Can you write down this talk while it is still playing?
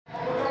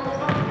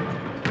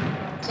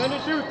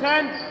Finish shoot,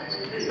 10,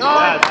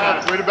 9.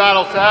 Seth, way to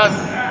battle, Seth.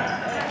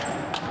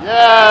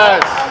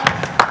 Yes.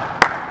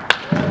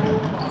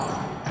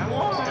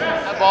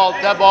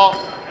 That ball.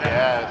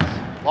 Yes.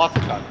 Lots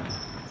of time.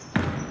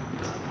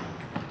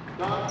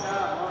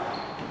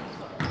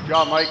 Good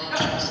job, Mike.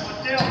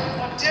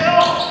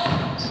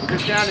 Look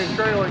at Shannon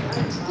trailing.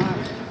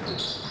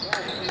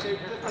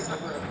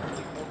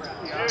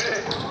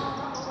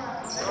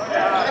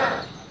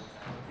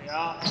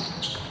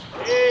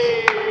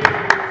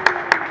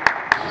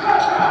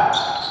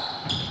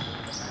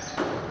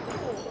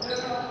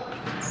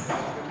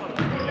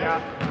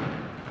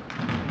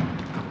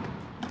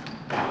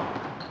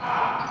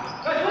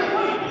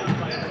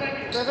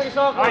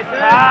 Nice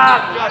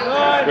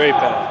pass. Great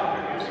pass.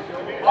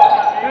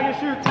 Finish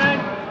shoot, 10,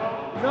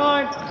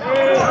 9,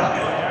 8,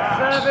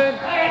 7,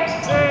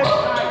 6,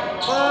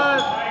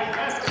 5,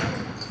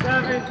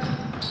 7,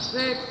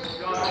 6.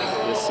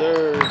 Yes, sir.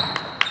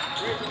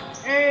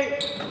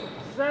 8,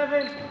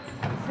 7,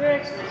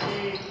 6.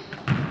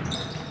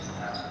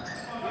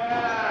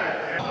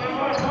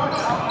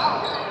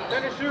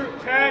 Finish shoot,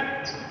 10,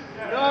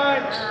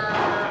 9.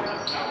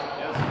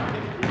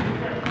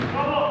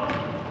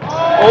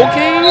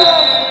 Okay.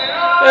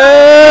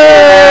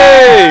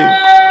 Hey!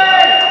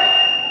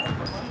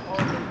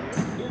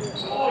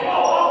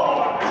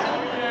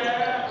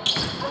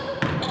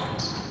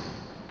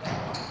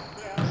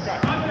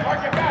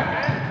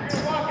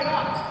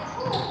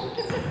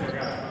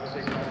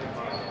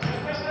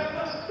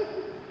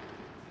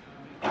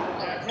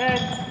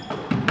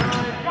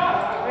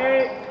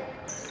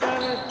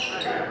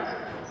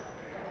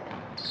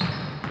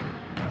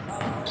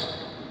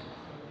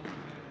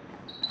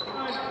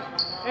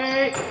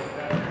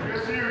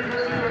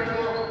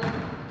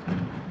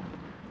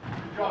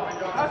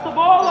 That's the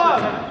ball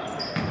up.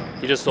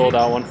 He just stole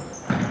that one.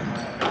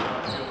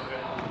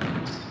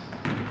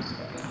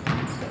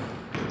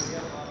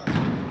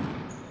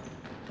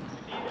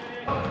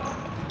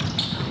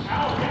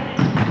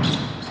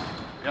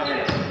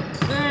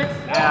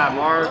 Yeah,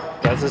 Mark.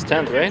 That's his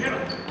 10th, right?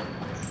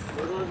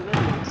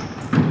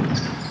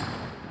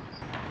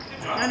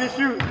 Finish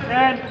shoot,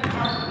 10,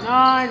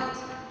 9,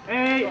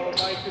 8,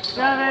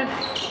 7.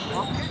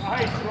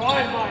 Nice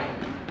run, Mike.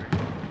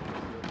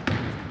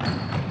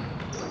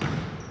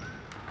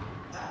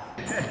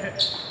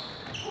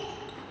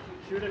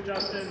 Shoot it,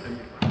 Justin.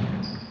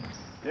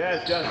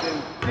 Yes,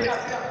 Justin.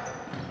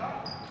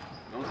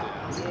 Don't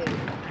say that.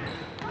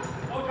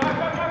 Oh, go.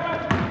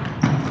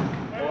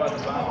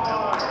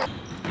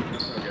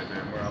 Okay,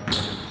 man, we're up.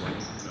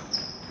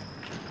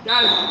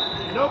 Got it.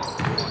 Nope.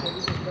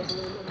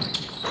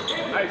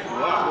 Nice.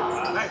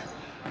 Nice.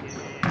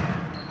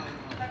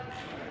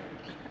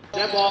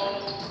 Dead ball.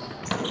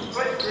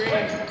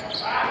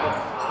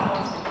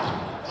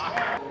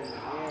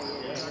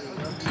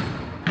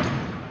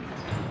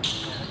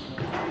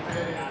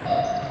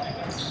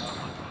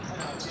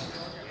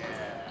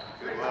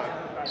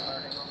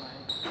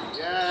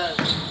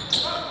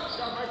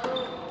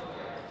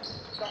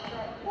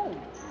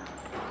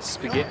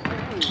 Screen. Spaghetti.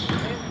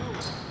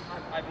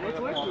 I've lived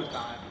a long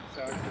time,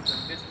 so it's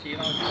this team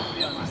I was supposed to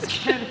be on this.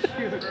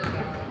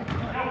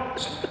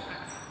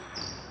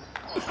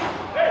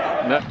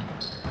 No.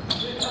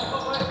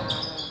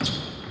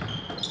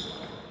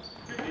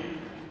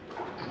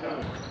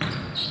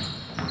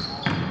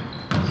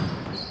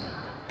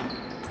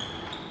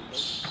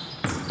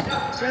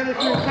 Finish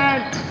shoot, 10,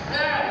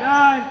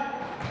 9.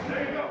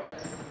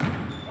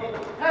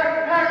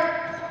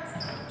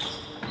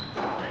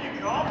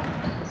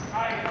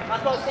 I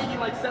thought taking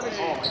like 7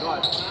 Oh my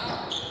God.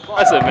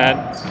 That's it, man.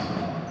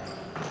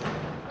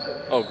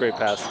 Oh, great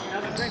pass.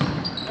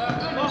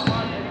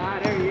 Ah,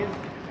 there he is.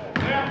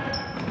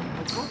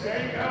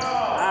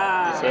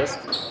 Assist.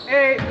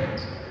 8,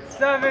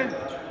 7, 6,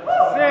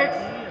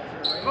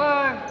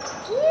 5.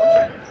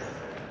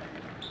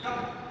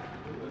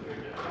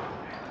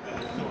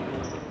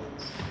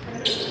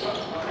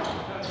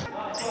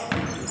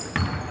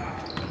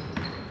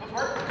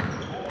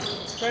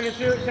 Finish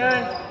shoot,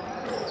 10.